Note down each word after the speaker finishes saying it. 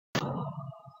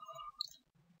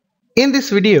In this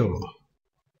video,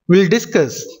 we'll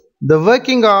discuss the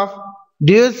working of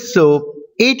dual slope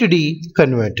A to D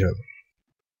converter.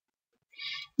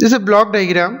 This is a block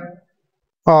diagram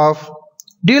of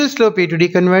dual slope A to D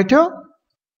converter,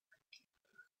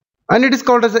 and it is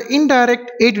called as an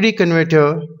indirect A to D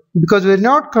converter because we are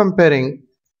not comparing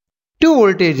two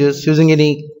voltages using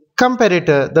any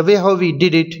comparator the way how we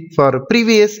did it for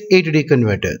previous A to D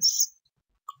converters.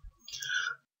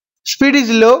 Speed is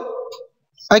low,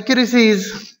 accuracy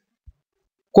is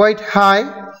quite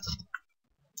high.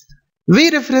 V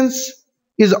reference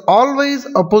is always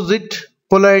opposite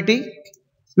polarity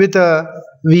with a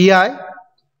Vi.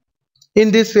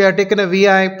 In this we have taken a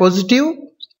Vi positive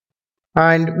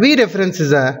and V reference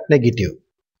is a negative.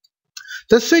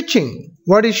 The switching,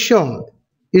 what is shown,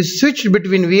 is switched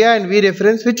between Vi and V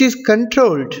reference, which is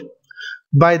controlled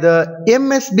by the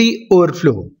MSB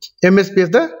overflow. MSB is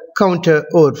the counter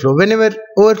overflow. Whenever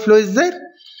overflow is there,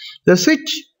 the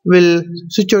switch will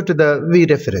switch out to the V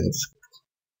reference.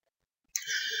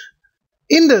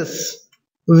 In this,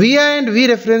 Vi and V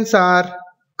reference are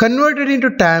converted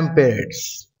into time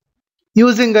periods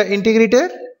using an integrator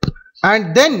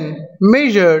and then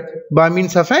measured by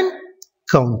means of an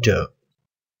counter.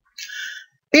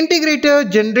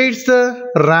 Integrator generates the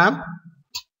ramp.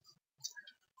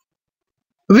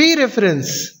 V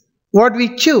reference, what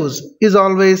we choose is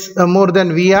always more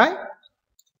than Vi.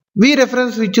 V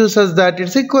reference we choose as that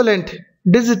its equivalent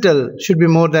digital should be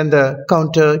more than the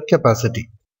counter capacity.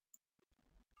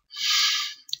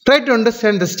 Try to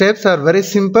understand the steps are very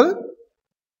simple.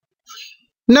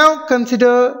 Now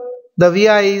consider the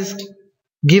Vi is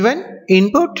given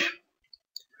input.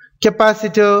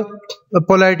 Capacitor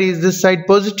polarity is this side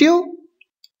positive.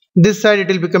 This side it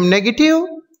will become negative.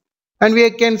 And we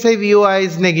can say VOI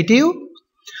is negative.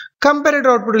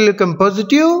 Comparator output will become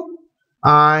positive.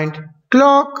 And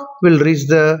clock will reach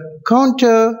the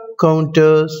counter.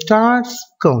 Counter starts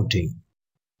counting.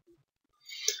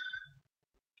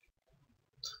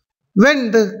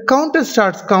 When the counter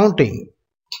starts counting,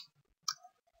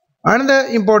 another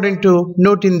important to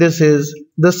note in this is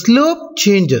the slope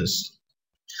changes.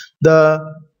 The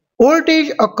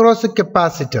voltage across the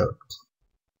capacitor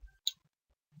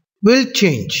will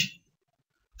change.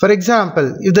 For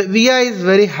example, if the Vi is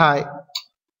very high,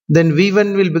 then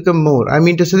V1 will become more. I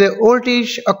mean to say the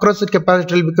voltage across the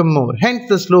capacitor will become more. Hence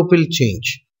the slope will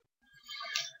change.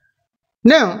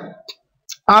 Now,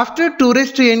 after 2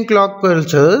 raised to n clock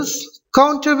pulses,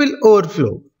 counter will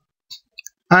overflow.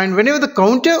 And whenever the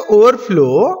counter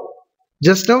overflow,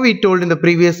 just now we told in the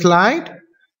previous slide,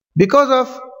 because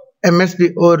of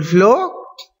MSB overflow,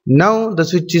 now the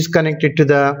switch is connected to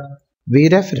the V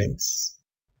reference.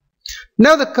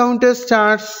 Now the counter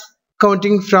starts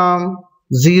counting from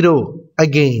 0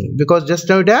 again, because just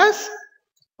now it has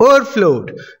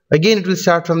overflowed. Again it will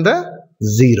start from the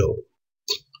 0.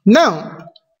 Now,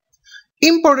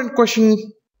 important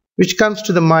question which comes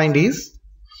to the mind is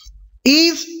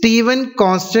T1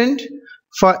 constant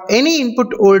for any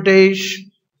input voltage?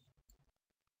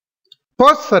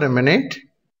 Pause for a minute.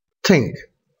 Think.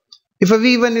 If a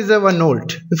V1 is a 1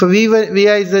 volt, if a Vi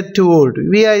is a 2 volt,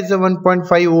 Vi is a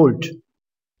 1.5 volt,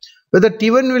 whether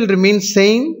T1 will remain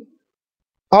same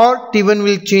or T1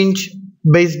 will change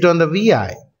based on the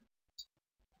Vi?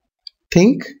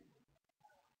 Think.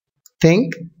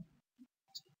 Think.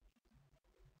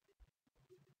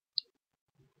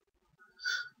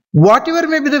 Whatever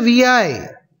may be the Vi,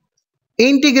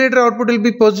 integrator output will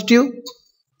be positive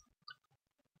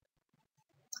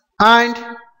and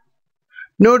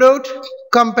no doubt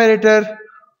comparator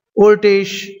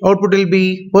voltage output will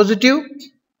be positive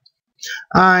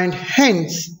and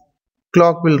hence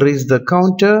clock will reach the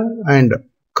counter and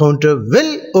counter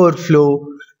will overflow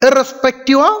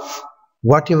irrespective of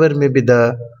whatever may be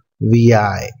the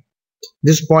Vi.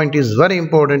 This point is very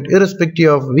important. Irrespective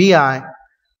of Vi,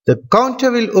 the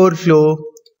counter will overflow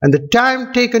and the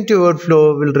time taken to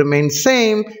overflow will remain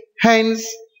same. Hence,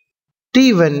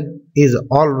 T1 is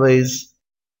always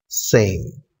same.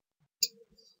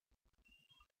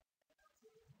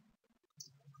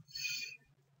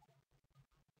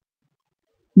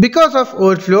 Because of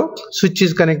overflow, switch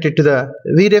is connected to the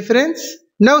V reference.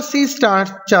 Now C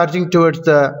starts charging towards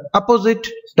the opposite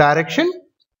direction.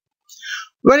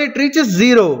 When it reaches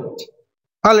 0,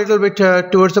 a little bit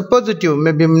towards a positive,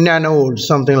 maybe nanovolts,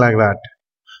 something like that,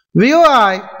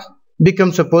 VOI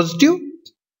becomes a positive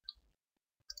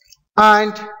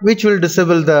and which will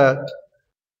disable the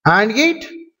AND gate.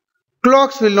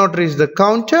 Clocks will not reach the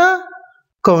counter.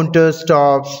 Counter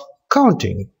stops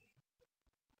counting.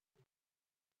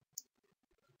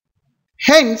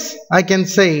 Hence, I can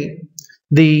say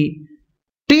the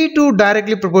T2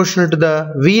 directly proportional to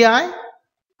the Vi,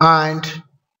 and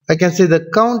I can say the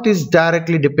count is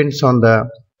directly depends on the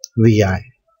Vi.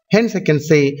 Hence I can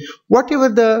say whatever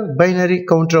the binary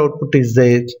counter output is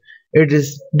there, it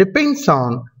is depends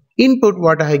on input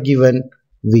what I have given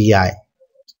Vi.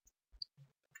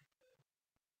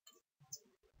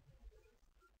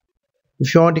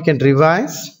 If you want, you can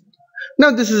revise.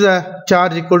 Now this is a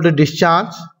charge equal to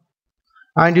discharge,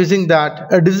 and using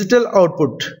that a digital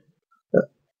output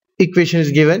equation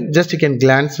is given. Just you can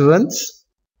glance once.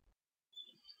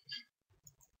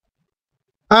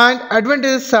 And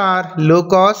advantages are low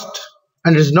cost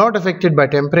and is not affected by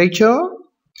temperature.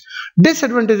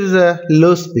 Disadvantage is a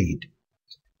low speed.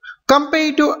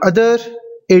 Compared to other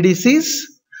ADCs,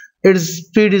 its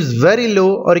speed is very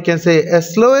low, or you can say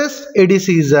as slowest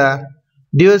ADC is a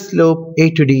dual slope A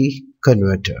to D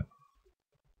converter.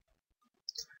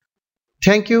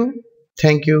 Thank you.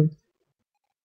 Thank you.